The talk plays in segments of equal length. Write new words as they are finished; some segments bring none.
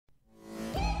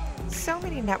So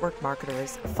many network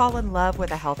marketers fall in love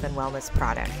with a health and wellness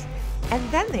product,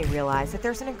 and then they realize that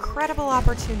there's an incredible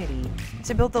opportunity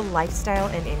to build the lifestyle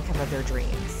and income of their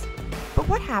dreams. But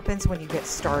what happens when you get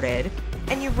started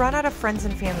and you run out of friends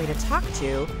and family to talk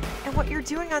to, and what you're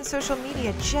doing on social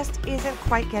media just isn't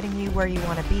quite getting you where you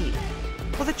want to be?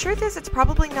 Well, the truth is it's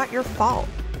probably not your fault.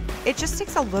 It just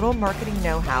takes a little marketing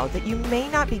know-how that you may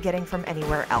not be getting from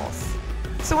anywhere else.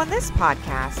 So on this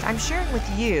podcast, I'm sharing with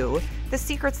you the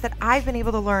secrets that I've been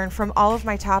able to learn from all of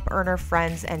my top earner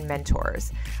friends and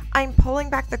mentors. I'm pulling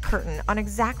back the curtain on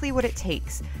exactly what it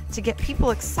takes to get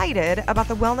people excited about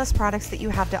the wellness products that you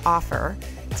have to offer,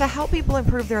 to help people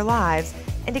improve their lives,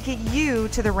 and to get you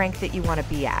to the rank that you want to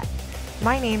be at.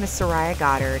 My name is Soraya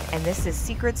Goddard, and this is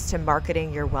Secrets to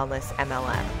Marketing Your Wellness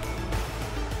MLM.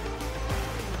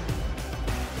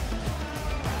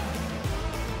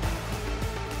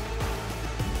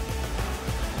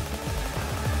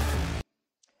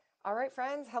 All right,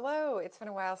 friends. Hello. It's been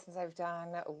a while since I've done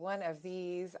one of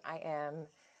these. I am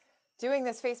doing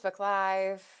this Facebook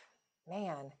Live.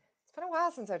 Man, it's been a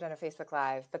while since I've done a Facebook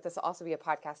Live, but this will also be a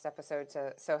podcast episode.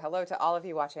 So hello to all of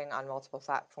you watching on multiple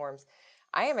platforms.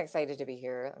 I am excited to be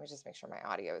here. Let me just make sure my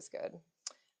audio is good.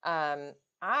 I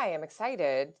am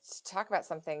excited to talk about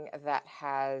something that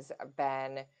has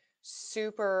been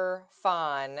super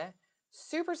fun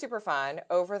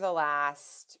over the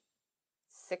last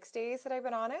 6 days that I've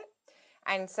been on it.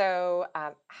 And so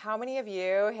how many of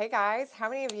you, hey guys, how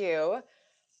many of you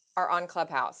are on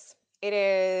Clubhouse? It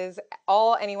is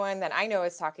all anyone that I know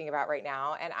is talking about right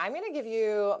now. And I'm going to give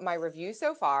you my review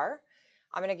so far.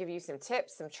 I'm going to give you some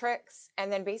tips, some tricks,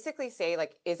 and then basically say,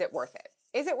 like, is it worth it?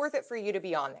 Is it worth it for you to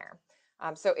be on there?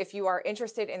 So if you are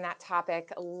interested in that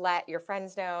topic, let your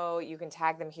friends know. You can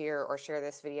tag them here or share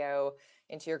this video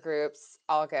into your groups.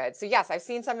 All good. So yes, I've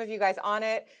seen some of you guys on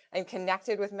it. I'm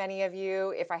connected with many of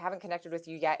you. If I haven't connected with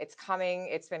you yet, it's coming.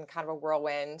 It's been kind of a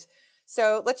whirlwind.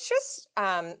 So let's just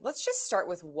start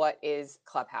with what is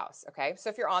Clubhouse. Okay. So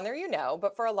if you're on there, you know,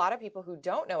 but for a lot of people who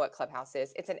don't know what Clubhouse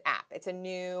is, it's an app. It's a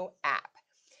new app.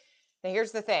 Now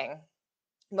here's the thing.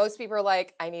 Most people are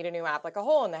like, I need a new app like a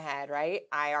hole in the head, right?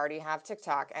 I already have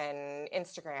TikTok and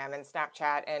Instagram and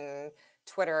Snapchat and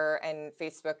Twitter and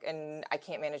Facebook, and I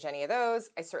can't manage any of those.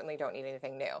 I certainly don't need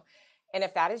anything new. And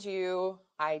if that is you,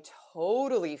 I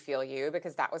totally feel you,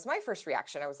 because that was my first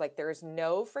reaction. I was like, there is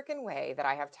no freaking way that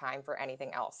I have time for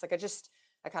anything else. Like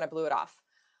I kind of blew it off.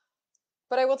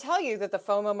 But I will tell you that the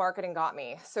FOMO marketing got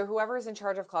me. So whoever is in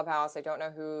charge of Clubhouse, I don't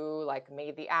know who like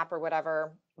made the app or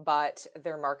whatever, but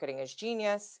their marketing is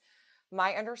genius.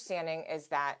 My understanding is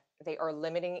that they are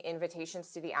limiting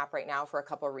invitations to the app right now for a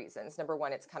couple of reasons. Number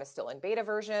one, it's kind of still in beta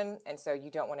version. And so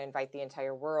you don't want to invite the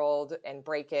entire world and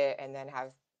break it and then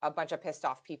have a bunch of pissed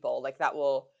off people. Like that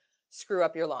will screw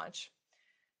up your launch.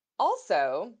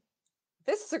 Also,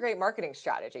 this is a great marketing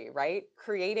strategy, right?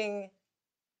 Creating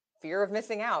fear of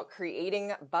missing out,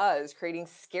 creating buzz, creating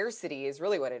scarcity is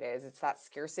really what it is. It's that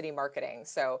scarcity marketing.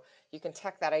 So you can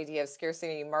tuck that idea of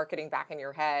scarcity marketing back in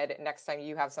your head next time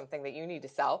you have something that you need to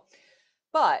sell.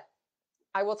 But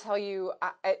I will tell you,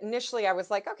 initially I was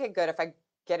like, okay, good. If I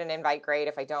get an invite, great.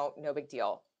 If I don't, no big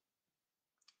deal.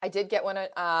 I did get one,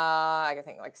 I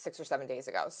think like 6 or 7 days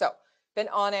ago. So been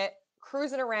on it,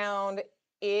 cruising around.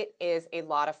 It is a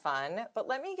lot of fun, but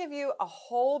let me give you a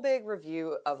whole big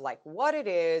review of like what it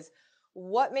is,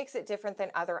 what makes it different than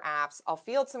other apps. I'll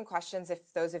field some questions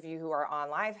if those of you who are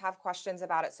on live have questions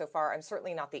about it so far. I'm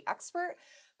certainly not the expert,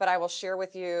 but I will share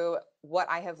with you what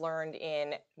I have learned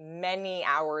in many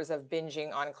hours of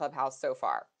binging on Clubhouse so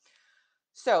far.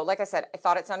 So like I said, I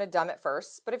thought it sounded dumb at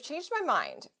first, but I've changed my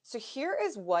mind. So here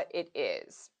is what it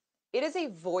is. It is a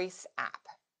voice app.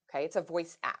 Okay, it's a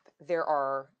voice app. There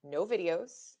are no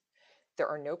videos, there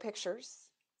are no pictures,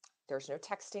 there's no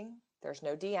texting, there's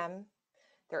no DM,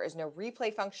 there is no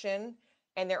replay function,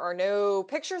 and there are no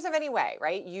pictures of any way,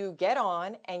 right? You get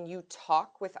on and you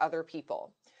talk with other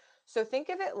people. So think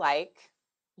of it like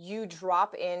you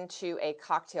drop into a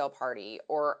cocktail party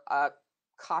or a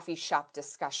coffee shop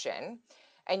discussion,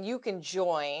 and you can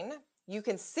join, you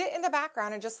can sit in the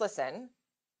background and just listen,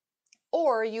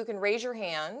 or you can raise your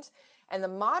hand and the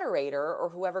moderator or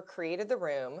whoever created the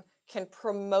room can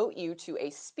promote you to a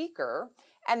speaker,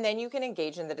 and then you can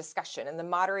engage in the discussion. And the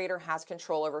moderator has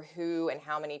control over who and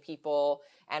how many people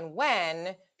and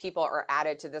when people are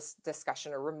added to this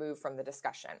discussion or removed from the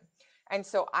discussion. And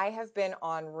so I have been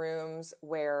on rooms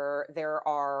where there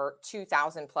are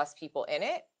 2,000 plus people in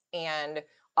it and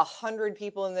 100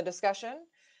 people in the discussion.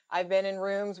 I've been in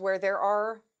rooms where there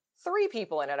are 3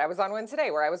 people in it. I was on one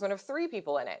today where I was one of 3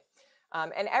 people in it.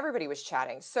 And everybody was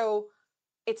chatting. So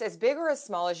it's as big or as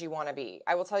small as you want to be.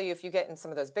 I will tell you, if you get in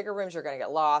some of those bigger rooms, you're going to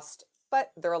get lost,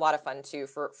 but they're a lot of fun too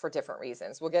for different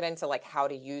reasons. We'll get into like how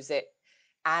to use it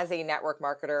as a network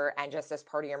marketer and just as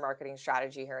part of your marketing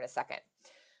strategy here in a second.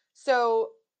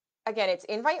 So again, it's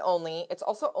invite only. It's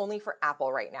also only for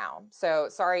Apple right now. So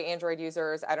sorry, Android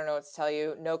users, I don't know what to tell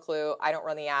you. No clue. I don't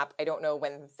run the app. I don't know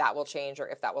when that will change or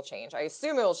if that will change. I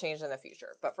assume it will change in the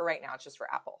future, but for right now, it's just for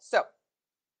Apple. So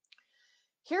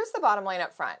here's the bottom line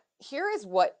up front. Here is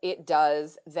what it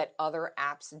does that other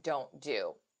apps don't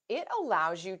do. It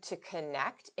allows you to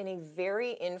connect in a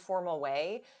very informal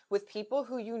way with people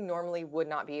who you normally would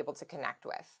not be able to connect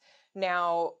with.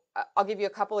 Now, I'll give you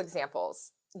a couple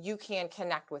examples. You can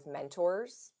connect with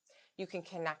mentors. You can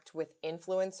connect with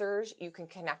influencers. You can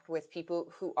connect with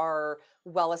people who are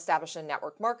well established in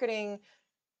network marketing.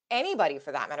 Anybody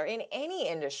for that matter, in any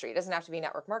industry. It doesn't have to be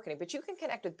network marketing, but you can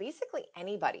connect with basically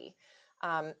anybody.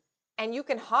 Um, and you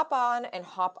can hop on and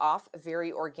hop off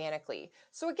very organically.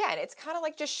 So again, it's kind of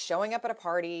like just showing up at a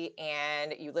party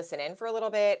and you listen in for a little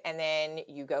bit and then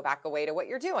you go back away to what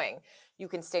you're doing. You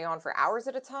can stay on for hours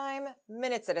at a time,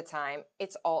 minutes at a time.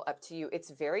 It's all up to you.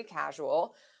 It's very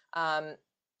casual.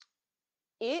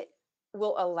 It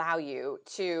will allow you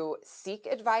to seek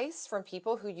advice from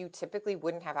people who you typically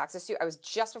wouldn't have access to. I was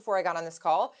just before I got on this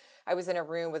call, I was in a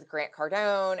room with Grant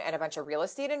Cardone and a bunch of real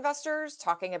estate investors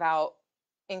talking about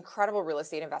incredible real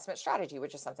estate investment strategy,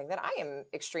 which is something that I am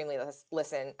extremely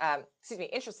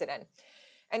interested in.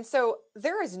 And so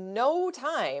there is no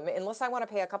time, unless I want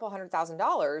to pay a couple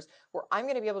 $100,000, where I'm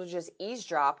going to be able to just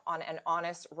eavesdrop on an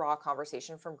honest, raw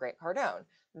conversation from Grant Cardone.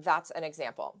 That's an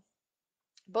example.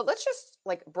 But let's just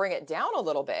like bring it down a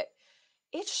little bit.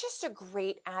 It's just a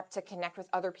great app to connect with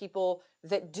other people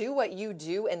that do what you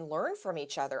do and learn from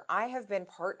each other. I have been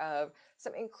part of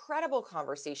some incredible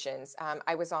conversations.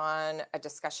 I was on a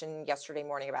discussion yesterday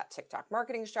morning about TikTok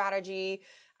marketing strategy.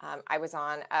 I was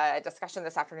on a discussion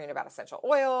this afternoon about essential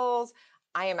oils.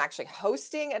 I am actually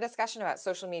hosting a discussion about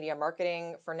social media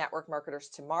marketing for network marketers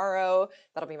tomorrow.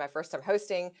 That'll be my first time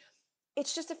hosting.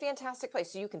 It's just a fantastic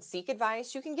place. So you can seek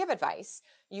advice, you can give advice,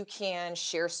 you can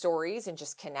share stories and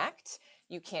just connect,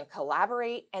 you can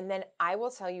collaborate. And then I will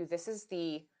tell you,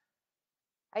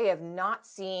 I have not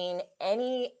seen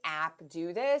any app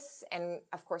do this. And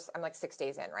of course, I'm like 6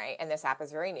 days in, right? And this app is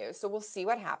very new. So we'll see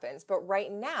what happens. But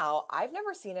right now, I've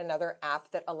never seen another app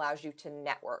that allows you to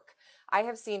network. I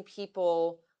have seen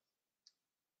people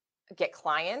get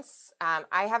clients.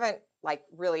 I haven't like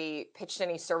really pitched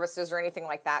any services or anything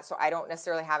like that. So I don't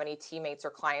necessarily have any teammates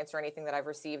or clients or anything that I've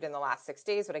received in the last 6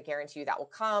 days, but I guarantee you that will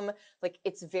come. Like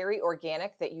it's very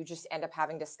organic that you just end up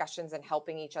having discussions and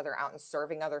helping each other out and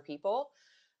serving other people.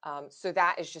 So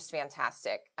that is just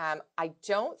fantastic. I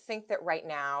don't think that right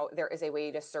now there is a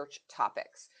way to search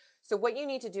topics. So what you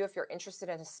need to do if you're interested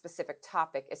in a specific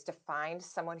topic is to find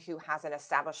someone who has an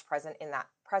established presence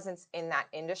in that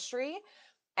industry,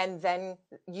 and then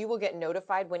you will get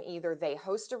notified when either they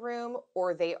host a room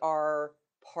or they are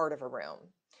part of a room.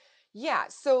 Yeah,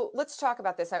 so let's talk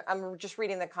about this. I'm just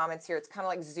reading the comments here. It's kind of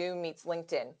like Zoom meets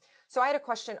LinkedIn. So I had a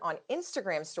question on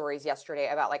Instagram stories yesterday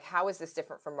about like, how is this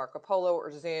different from Marco Polo or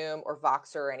Zoom or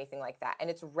Voxer or anything like that? And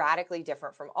it's radically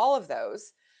different from all of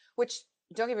those, which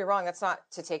don't get me wrong, that's not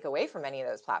to take away from any of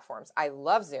those platforms. I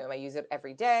love Zoom. I use it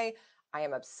every day. I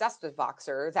am obsessed with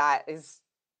Voxer. That is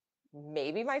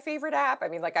maybe my favorite app. I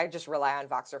mean, like I just rely on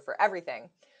Voxer for everything.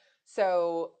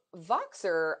 So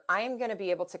Voxer, I am going to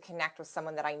be able to connect with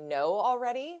someone that I know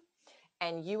already,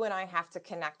 and you and I have to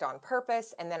connect on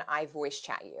purpose, and then I voice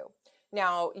chat you.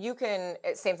 Now you can,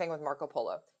 same thing with Marco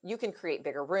Polo. You can create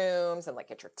bigger rooms and like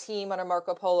get your team on a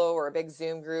Marco Polo or a big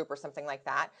Zoom group or something like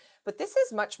that. But this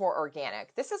is much more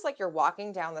organic. This is like you're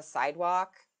walking down the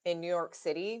sidewalk in New York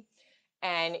City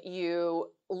and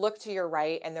you look to your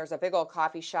right and there's a big old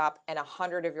coffee shop and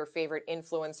 100 of your favorite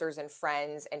influencers and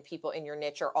friends and people in your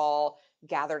niche are all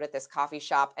gathered at this coffee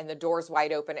shop and the door's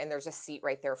wide open and there's a seat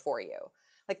right there for you.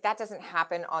 Like that doesn't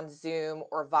happen on Zoom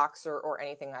or Voxer or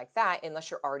anything like that unless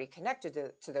you're already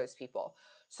connected to those people.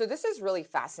 So this is really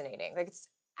fascinating. Like it's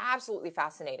absolutely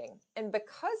fascinating. And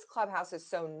because Clubhouse is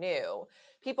so new,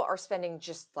 people are spending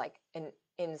just like an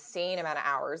insane amount of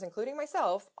hours, including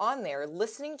myself, on there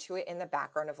listening to it in the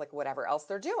background of like whatever else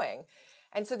they're doing.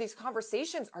 And so these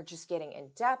conversations are just getting in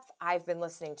depth. I've been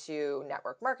listening to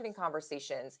network marketing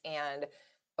conversations and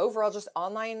overall just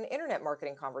online internet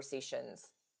marketing conversations,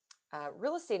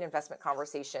 real estate investment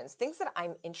conversations, things that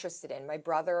I'm interested in. My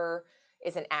brother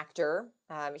is an actor.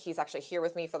 He's actually here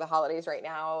with me for the holidays right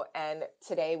now. And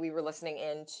today we were listening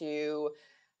into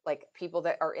like people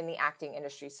that are in the acting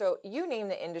industry. So you name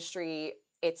the industry,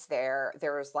 it's there.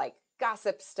 There's like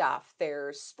gossip stuff,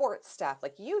 there's sports stuff,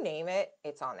 like you name it,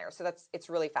 it's on there. So it's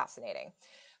really fascinating.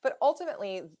 But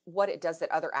ultimately, what it does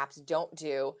that other apps don't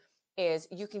do is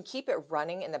you can keep it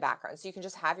running in the background. So you can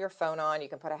just have your phone on, you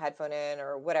can put a headphone in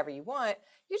or whatever you want.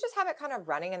 You just have it kind of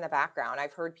running in the background.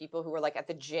 I've heard people who are like at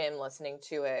the gym listening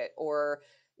to it, or,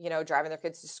 driving their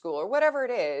kids to school or whatever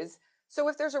it is. So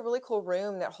if there's a really cool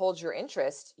room that holds your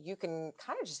interest, you can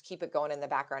kind of just keep it going in the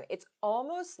background. It's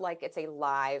almost like it's a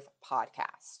live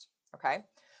podcast. Okay.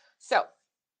 So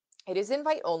it is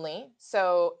invite only.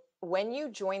 So when you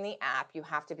join the app, you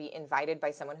have to be invited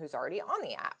by someone who's already on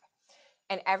the app.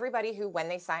 And everybody who, when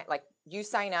they sign, like you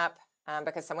sign up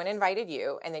because someone invited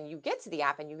you, and then you get to the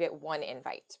app and you get one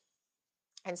invite.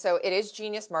 And so it is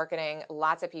genius marketing.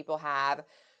 Lots of people have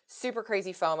super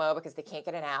crazy FOMO because they can't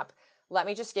get an app. Let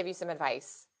me just give you some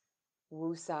advice.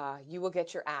 Woosah, you will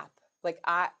get your app.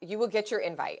 You will get your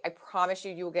invite. I promise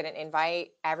you, you will get an invite.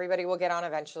 Everybody will get on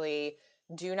eventually.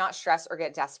 Do not stress or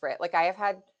get desperate. Like I have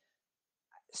had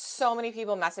so many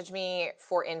people message me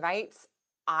for invites.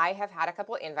 I have had a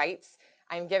couple of invites.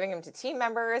 I'm giving them to team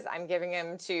members. I'm giving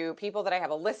them to people that I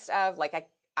have a list of.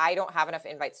 I don't have enough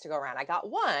invites to go around. I got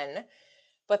one,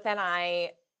 but then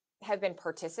I have been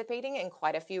participating in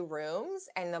quite a few rooms.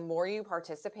 And the more you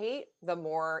participate, the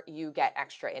more you get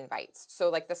extra invites. So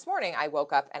like this morning, I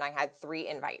woke up and I had 3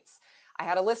 invites. I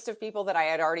had a list of people that I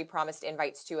had already promised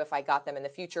invites to if I got them in the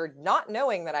future, not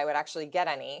knowing that I would actually get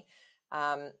any.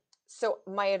 So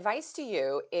my advice to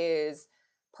you is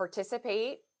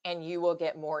participate and you will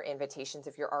get more invitations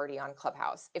if you're already on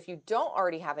Clubhouse. If you don't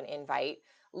already have an invite,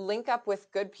 link up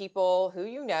with good people who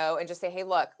you know and just say, hey,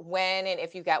 look, when and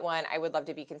if you get one, I would love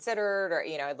to be considered, or,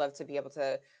 I'd love to be able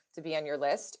to be on your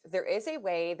list. There is a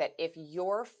way that if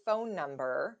your phone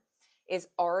number is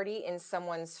already in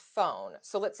someone's phone,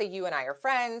 so let's say you and I are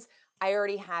friends, I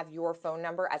already have your phone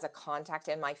number as a contact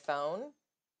in my phone.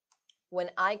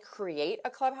 When I create a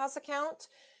Clubhouse account,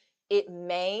 it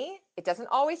doesn't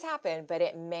always happen, but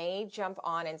it may jump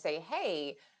on and say,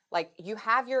 hey, like you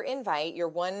have your invite, your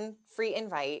one free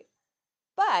invite,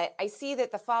 but I see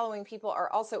that the following people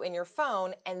are also in your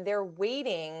phone and they're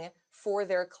waiting for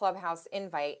their Clubhouse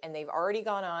invite and they've already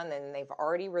gone on and they've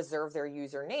already reserved their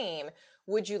username.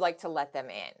 Would you like to let them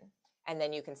in? And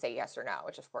then you can say yes or no,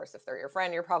 which of course, if they're your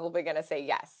friend, you're probably going to say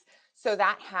yes. So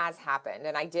that has happened.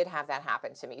 And I did have that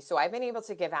happen to me. So I've been able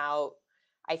to give out,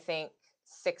 I think,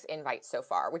 6 invites so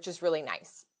far, which is really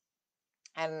nice.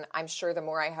 And I'm sure the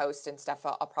more I host and stuff,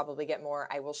 I'll probably get more.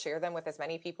 I will share them with as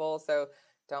many people. So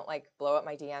don't blow up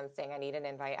my DMs saying I need an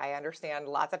invite. I understand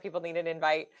lots of people need an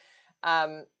invite.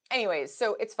 Anyways,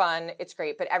 so it's fun. It's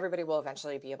great, but everybody will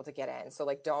eventually be able to get in. So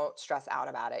don't stress out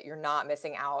about it. You're not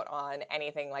missing out on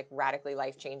anything radically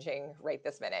life-changing right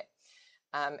this minute.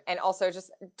 And also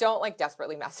just don't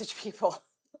desperately message people.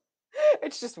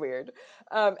 It's just weird.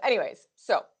 Anyways,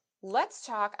 so let's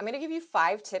talk. I'm going to give you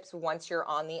 5 tips once you're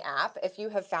on the app. If you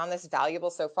have found this valuable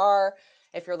so far,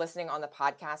 if you're listening on the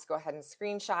podcast, go ahead and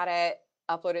screenshot it,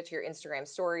 upload it to your Instagram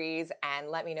stories, and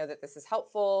let me know that this is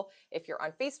helpful. If you're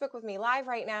on Facebook with me live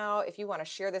right now, if you want to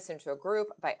share this into a group,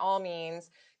 by all means,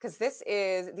 because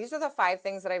these are the 5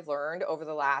 things that I've learned over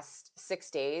the last 6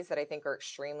 days that I think are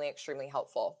extremely, extremely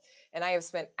helpful. And I have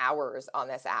spent hours on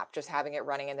this app, just having it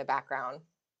running in the background.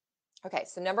 Okay,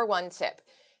 so number 1 tip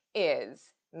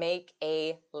is make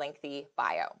a lengthy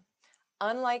bio.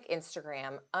 Unlike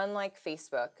Instagram, unlike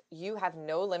Facebook, you have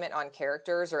no limit on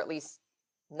characters, or at least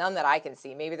none that I can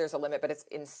see. Maybe there's a limit, but it's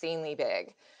insanely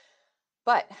big.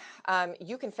 But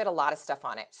you can fit a lot of stuff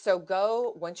on it.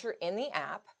 So once you're in the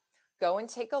app, go and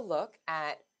take a look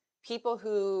at people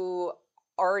who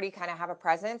already kind of have a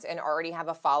presence and already have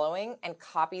a following, and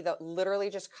literally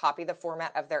just copy the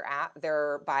format of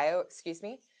their bio,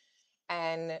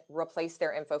 and replace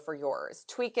their info for yours.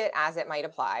 Tweak it as it might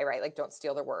apply, right? Don't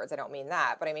steal their words. I don't mean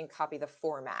that, but I mean copy the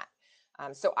format.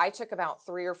 So I took about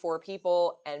 3 or 4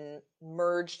 people and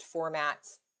merged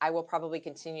formats. I will probably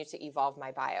continue to evolve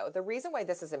my bio. The reason why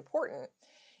this is important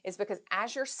is because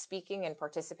as you're speaking and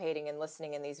participating and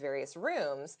listening in these various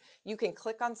rooms, you can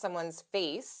click on someone's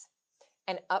face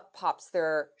and up pops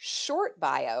their short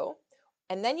bio.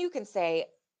 And then you can say,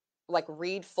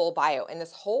 read full bio, and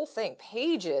this whole thing,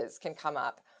 pages can come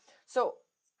up. So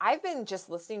I've been just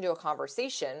listening to a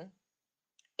conversation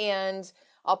and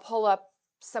I'll pull up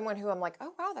someone who I'm like,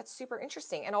 oh, wow, that's super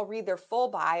interesting. And I'll read their full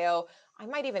bio. I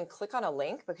might even click on a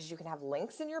link, because you can have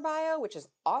links in your bio, which is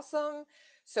awesome.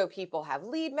 So people have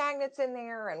lead magnets in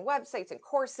there and websites and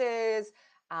courses,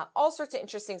 all sorts of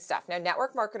interesting stuff. Now,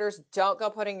 network marketers, don't go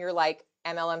putting your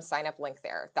MLM sign up link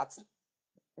there. That's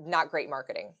not great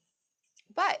marketing.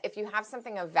 But if you have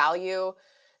something of value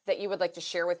that you would like to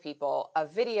share with people, a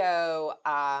video,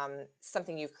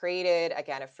 something you've created,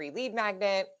 again, a free lead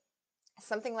magnet,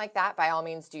 something like that, by all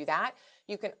means do that.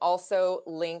 You can also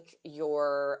link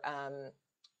your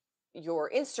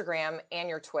Instagram and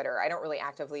your Twitter. I don't really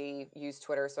actively use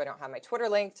Twitter, so I don't have my Twitter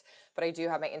linked, but I do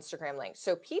have my Instagram linked.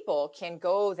 So people can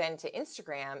go then to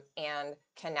Instagram and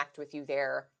connect with you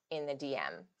there in the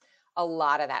DM. A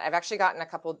lot of that. I've actually gotten a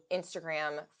couple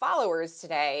Instagram followers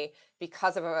today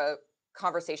because of a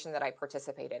conversation that I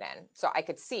participated in. So I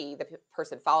could see the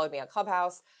person followed me on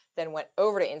Clubhouse, then went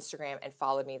over to Instagram and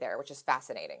followed me there, which is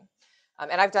fascinating.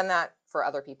 And I've done that for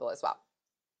other people as well.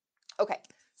 Okay.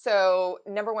 So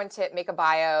number one tip, make a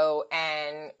bio.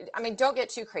 And I mean, don't get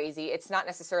too crazy. It's not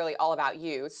necessarily all about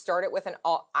you. Start it with an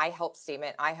I help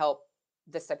statement. I help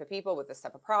this type of people with this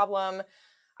type of problem.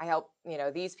 I help,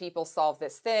 these people solve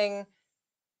this thing,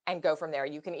 and go from there.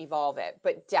 You can evolve it,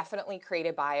 but definitely create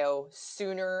a bio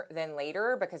sooner than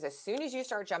later, because as soon as you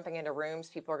start jumping into rooms,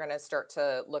 people are going to start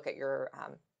to look at your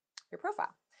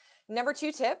profile. Number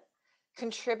two tip,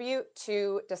 contribute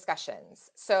to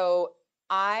discussions. So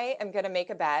I am going to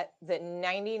make a bet that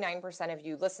 99% of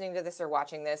you listening to this or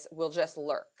watching this will just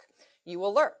lurk. You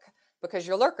will lurk because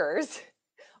you're lurkers,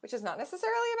 which is not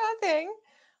necessarily a bad thing,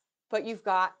 but you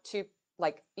got to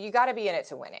be in it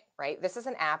to win it, right? This is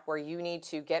an app where you need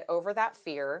to get over that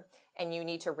fear, and you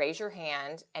need to raise your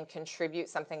hand and contribute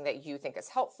something that you think is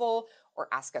helpful, or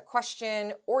ask a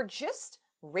question, or just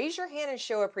raise your hand and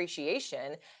show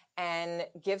appreciation and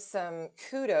give some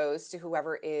kudos to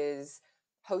whoever is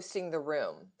hosting the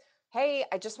room. Hey,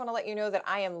 I just want to let you know that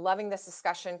I am loving this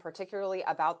discussion, particularly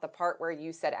about the part where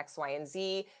you said X, Y, and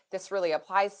Z. This really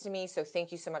applies to me, so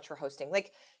thank you so much for hosting.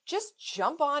 Just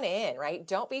jump on in, right?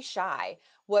 Don't be shy.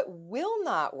 What will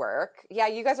not work, yeah,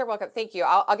 you guys are welcome. Thank you.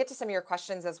 I'll get to some of your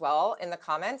questions as well in the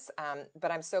comments,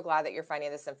 but I'm so glad that you're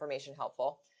finding this information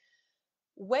helpful.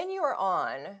 When you're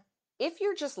on, if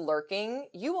you're just lurking,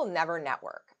 you will never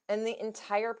network. And the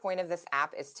entire point of this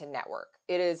app is to network.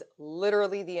 It is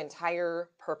literally the entire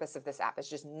purpose of this app is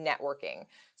just networking.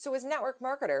 So as network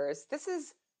marketers, this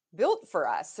is built for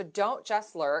us. So don't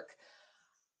just lurk.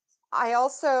 I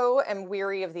also am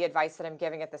weary of the advice that I'm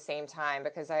giving at the same time,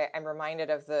 because I'm reminded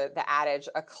of the adage,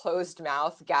 a closed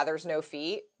mouth gathers no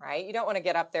feet, right? You don't want to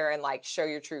get up there and show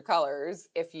your true colors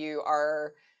if you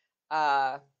are,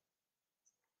 I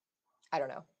don't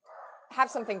know, have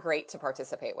something great to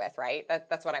participate with, right?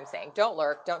 That's what I'm saying. Don't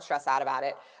lurk, don't stress out about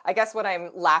it. I guess what I'm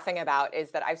laughing about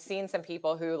is that I've seen some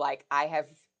people who I have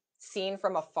seen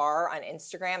from afar on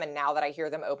Instagram, and now that I hear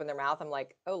them open their mouth, I'm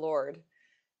like, oh Lord,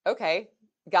 okay,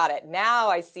 got it. Now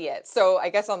I see it. So I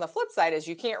guess on the flip side is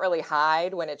you can't really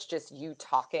hide when it's just you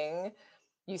talking.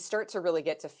 You start to really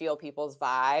get to feel people's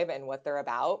vibe and what they're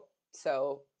about.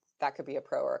 So that could be a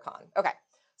pro or a con. Okay.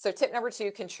 So tip number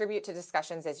two, contribute to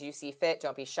discussions as you see fit.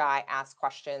 Don't be shy, ask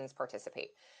questions, participate.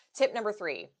 Tip number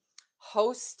three,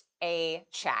 host a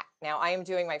chat. Now I am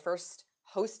doing my first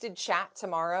hosted chat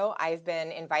tomorrow. I've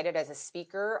been invited as a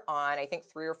speaker on, I think,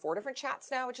 3 or 4 different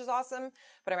chats now, which is awesome,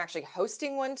 but I'm actually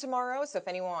hosting one tomorrow. So if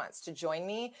anyone wants to join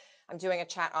me, I'm doing a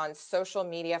chat on social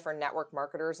media for network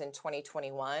marketers in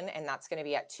 2021, and that's going to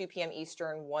be at 2 p.m.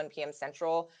 Eastern, 1 p.m.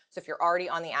 Central. So if you're already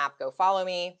on the app, go follow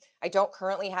me. I don't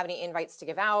currently have any invites to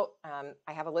give out.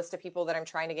 I have a list of people that I'm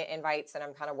trying to get invites, and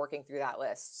I'm kind of working through that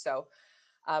list. So,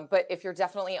 but if you're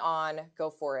definitely on, go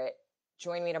for it.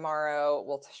 Join me tomorrow.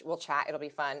 We'll chat. It'll be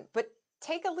fun. But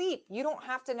take a leap. You don't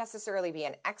have to necessarily be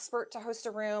an expert to host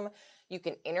a room. You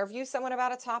can interview someone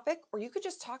about a topic, or you could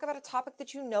just talk about a topic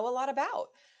that you know a lot about.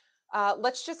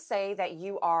 Let's just say that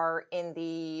you are in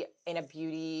a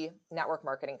beauty network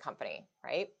marketing company,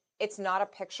 right? It's not a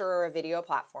picture or a video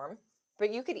platform,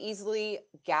 but you could easily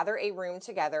gather a room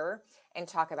together and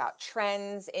talk about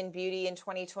trends in beauty in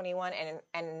 2021,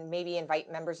 and maybe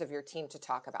invite members of your team to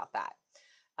talk about that.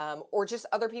 Or just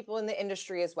other people in the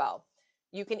industry as well.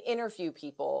 You can interview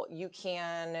people. You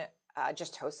can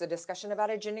just host a discussion about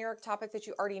a generic topic that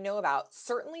you already know about.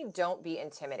 Certainly don't be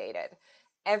intimidated.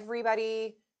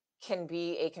 Everybody can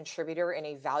be a contributor in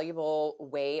a valuable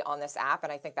way on this app,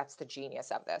 and I think that's the genius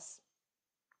of this.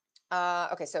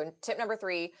 Okay, so tip number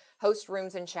 3, host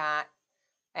rooms and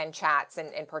chats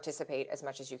and participate as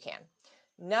much as you can.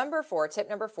 Tip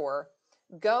number 4,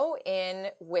 go in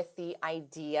with the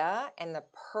idea and the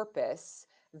purpose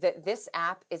that this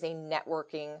app is a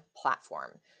networking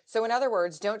platform. So in other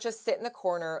words, don't just sit in the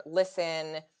corner,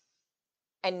 listen,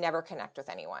 and never connect with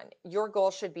anyone. Your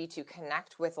goal should be to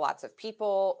connect with lots of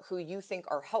people who you think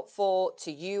are helpful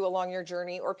to you along your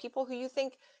journey, or people who you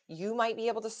think you might be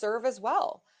able to serve as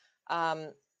well.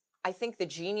 I think the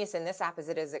genius in this app is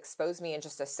it has exposed me in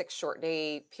just a 6 short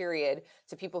day period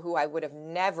to people who I would have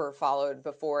never followed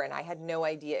before, and I had no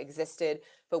idea existed,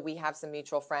 but we have some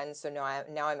mutual friends. So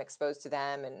now I'm exposed to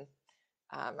them. And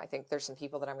I think there's some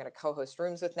people that I'm going to co-host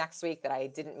rooms with next week that I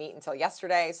didn't meet until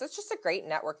yesterday. So it's just a great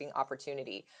networking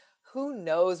opportunity. Who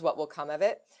knows what will come of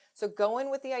it? So go in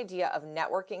with the idea of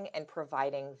networking and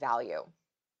providing value.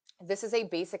 This is a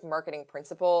basic marketing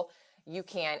principle. You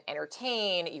can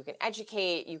entertain, you can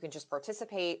educate, you can just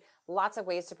participate. Lots of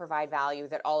ways to provide value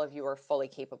that all of you are fully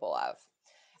capable of.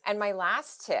 And my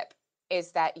last tip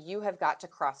is that you have got to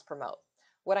cross promote.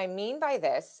 What I mean by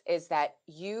this is that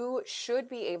you should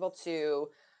be able to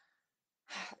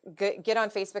get on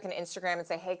Facebook and Instagram and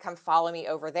say, hey, come follow me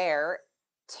over there.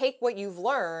 Take what you've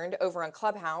learned over on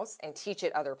Clubhouse and teach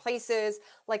it other places.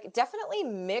 Like, definitely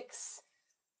mix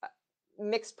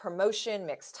promotion,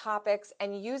 mix topics,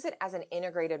 and use it as an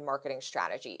integrated marketing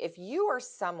strategy. If you are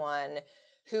someone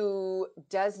who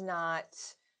does not,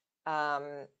 um,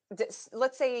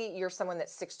 let's say you're someone that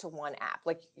sticks to one app,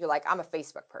 like you're like, I'm a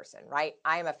Facebook person, right?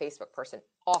 I am a Facebook person.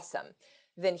 Awesome.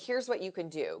 Then here's what you can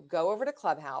do. Go over to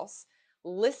Clubhouse,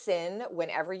 listen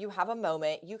whenever you have a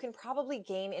moment. You can probably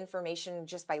gain information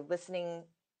just by listening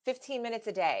 15 minutes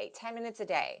a day, 10 minutes a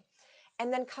day,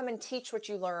 and then come and teach what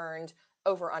you learned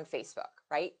over on Facebook,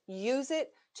 right? Use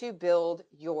it to build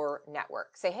your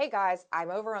network. Say, hey guys,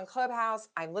 I'm over on Clubhouse.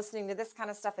 I'm listening to this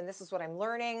kind of stuff and this is what I'm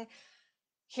learning.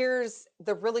 Here's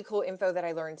the really cool info that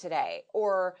I learned today.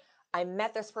 Or I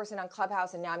met this person on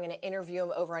Clubhouse and now I'm going to interview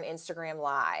them over on Instagram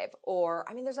Live. Or,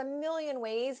 I mean, there's a million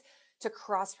ways to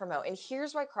cross promote. And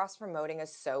here's why cross promoting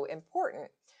is so important.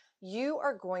 You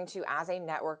are going to, as a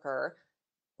networker,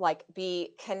 like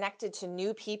be connected to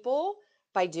new people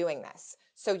by doing this.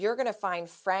 So you're going to find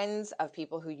friends of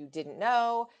people who you didn't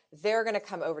know. They're going to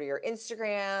come over to your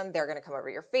Instagram. They're going to come over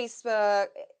to your Facebook.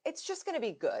 It's just going to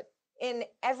be good in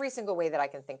every single way that I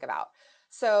can think about.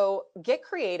 So get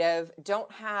creative.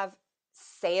 Don't have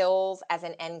sales as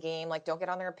an end game. Like, don't get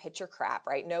on there and pitch your crap,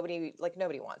 right? Nobody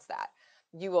wants that.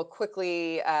 You will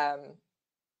quickly,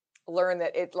 learn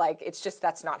that it's just,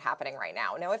 that's not happening right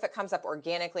now. Now, if it comes up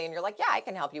organically and you're like, yeah, I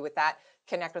can help you with that,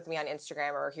 connect with me on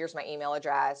Instagram, or here's my email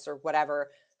address or whatever,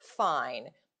 fine.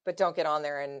 But don't get on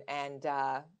there and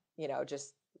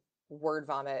just word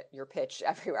vomit your pitch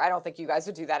everywhere. I don't think you guys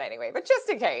would do that anyway, but just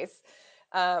in case.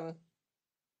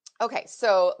 Okay,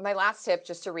 so my last tip,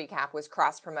 just to recap, was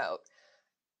cross promote.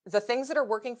 The things that are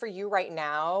working for you right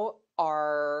now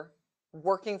are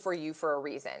working for you for a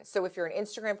reason. So if you're an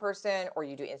Instagram person, or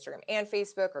you do Instagram and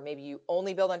Facebook, or maybe you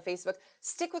only build on Facebook,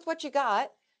 stick with what you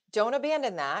got. Don't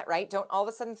abandon that, right? Don't all of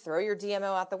a sudden throw your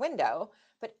DMO out the window.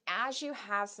 But as you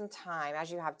have some time,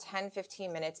 as you have 10,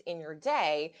 15 minutes in your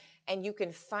day, and you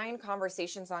can find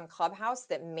conversations on Clubhouse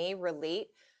that may relate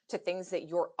to things that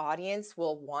your audience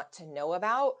will want to know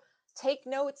about, take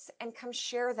notes and come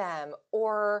share them.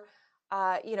 Or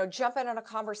jump in on a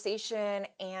conversation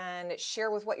and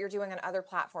share with what you're doing on other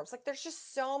platforms. Like, there's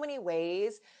just so many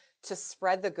ways to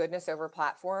spread the goodness over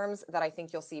platforms that I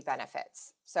think you'll see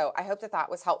benefits. So I hope that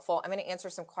was helpful. I'm going to answer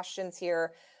some questions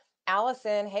here.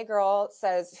 Allison, hey girl,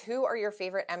 says, who are your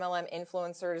favorite MLM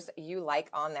influencers you like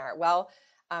on there? Well,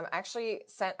 I actually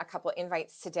sent a couple of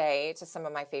invites today to some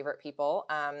of my favorite people.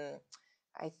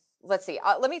 Let's see.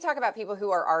 Let me talk about people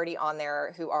who are already on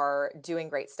there who are doing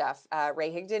great stuff.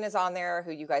 Ray Higdon is on there,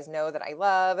 who you guys know that I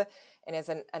love and is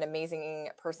an amazing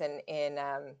person in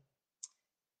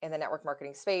the network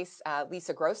marketing space.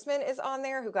 Lisa Grossman is on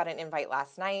there, who got an invite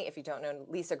last night. If you don't know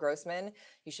Lisa Grossman,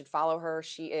 you should follow her.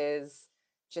 She is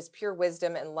just pure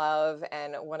wisdom and love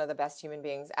and one of the best human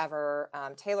beings ever.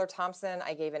 Taylor Thompson,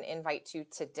 I gave an invite to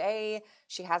today.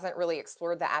 She hasn't really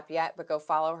explored the app yet, but go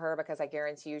follow her, because I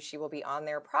guarantee you she will be on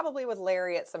there probably with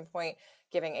Larry at some point,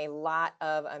 giving a lot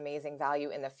of amazing value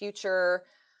in the future.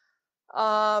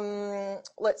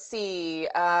 Let's see.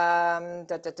 Sarah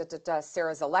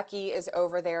Zalecki is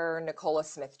over there. Nicola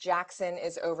Smith Jackson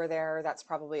is over there. That's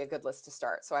probably a good list to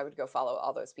start. So I would go follow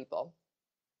all those people.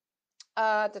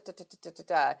 Hey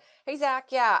Zach,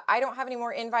 yeah, I don't have any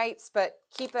more invites, but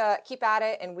keep at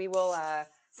it, and we will.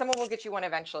 Someone will get you one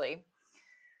eventually.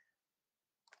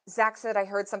 Zach said, I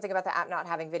heard something about the app not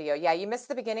having video. Yeah, you missed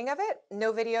the beginning of it.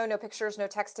 No video, no pictures, no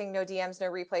texting, no DMs,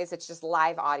 no replays. It's just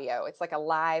live audio. It's like a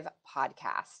live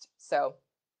podcast. So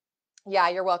yeah,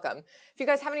 you're welcome. If you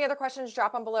guys have any other questions,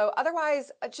 drop them below.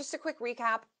 Otherwise, just a quick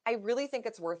recap. I really think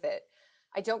it's worth it.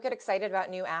 I don't get excited about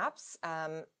new apps.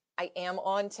 I am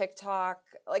on TikTok.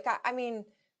 Like, I mean,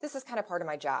 this is kind of part of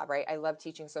my job, right? I love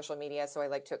teaching social media, so I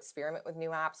like to experiment with new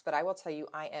apps. But I will tell you,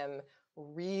 I am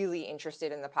really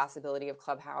interested in the possibility of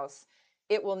Clubhouse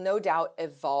it will no doubt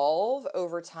evolve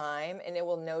over time, and it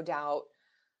will no doubt,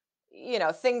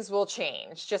 things will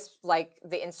change. Just like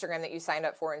the Instagram that you signed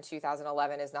up for in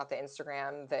 2011 is not the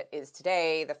Instagram that is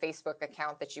today. The Facebook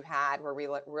account that you had where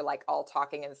we're like all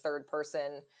talking in third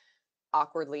person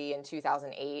awkwardly in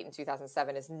 2008 and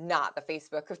 2007 is not the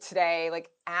Facebook of today. Like,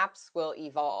 apps will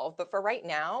evolve. But for right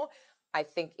now, I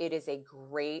think it is a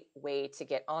great way to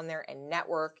get on there and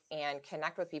network and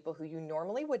connect with people who you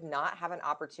normally would not have an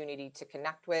opportunity to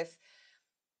connect with.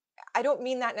 I don't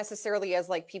mean that necessarily as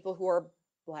like people who are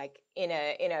like in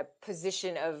a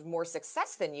position of more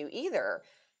success than you either.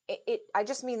 I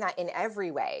just mean that in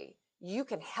every way. You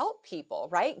can help people,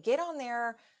 right? Get on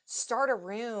there, start a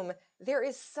room. There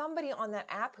is somebody on that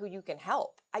app who you can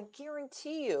help. I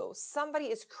guarantee you, somebody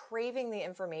is craving the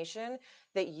information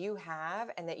that you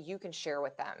have and that you can share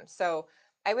with them. So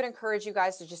I would encourage you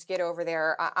guys to just get over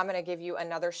there. I'm going to give you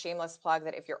another shameless plug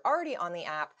that if you're already on the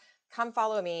app, come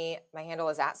follow me. My handle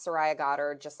is at Soraya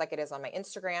Goddard, just like it is on my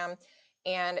Instagram.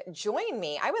 And join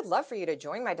me. I would love for you to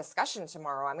join my discussion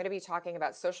tomorrow. I'm going to be talking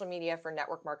about social media for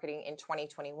network marketing in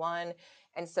 2021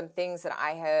 and some things that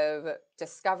I have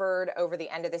discovered over the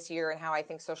end of this year and how I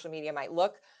think social media might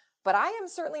look. But I am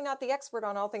certainly not the expert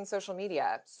on all things social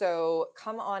media. So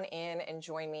come on in and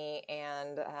join me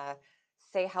and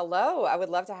say hello. I would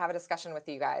love to have a discussion with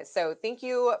you guys. So thank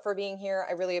you for being here.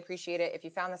 I really appreciate it. If you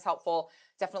found this helpful,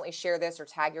 definitely share this or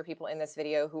tag your people in this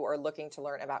video who are looking to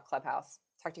learn about Clubhouse.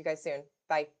 Talk to you guys soon.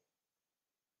 Bye.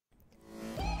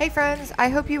 Hey friends, I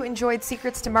hope you enjoyed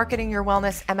Secrets to Marketing Your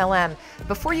Wellness MLM.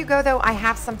 Before you go though, I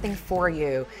have something for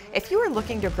you. If you are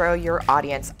looking to grow your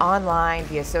audience online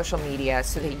via social media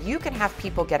so that you can have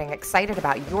people getting excited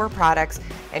about your products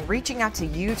and reaching out to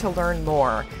you to learn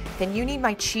more, then you need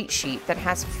my cheat sheet that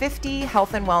has 50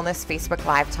 health and wellness Facebook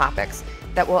Live topics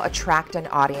that will attract an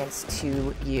audience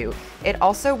to you. It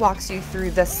also walks you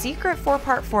through the secret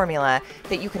 4-part formula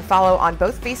that you can follow on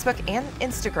both Facebook and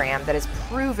Instagram that is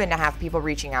proven to have people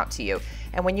reaching out to you.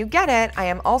 And when you get it, I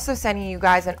am also sending you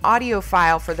guys an audio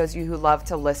file for those of you who love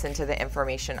to listen to the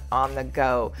information on the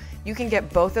go. You can get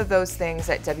both of those things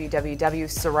at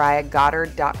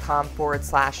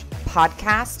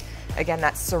www.sorayagoddard.com/podcast. Again,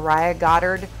 that's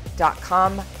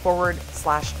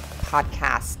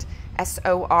sorayagoddard.com/podcast.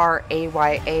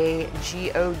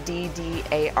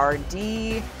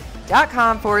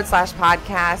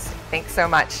 SORAYAGODDARD.com/podcast. Thanks so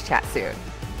much. Chat soon.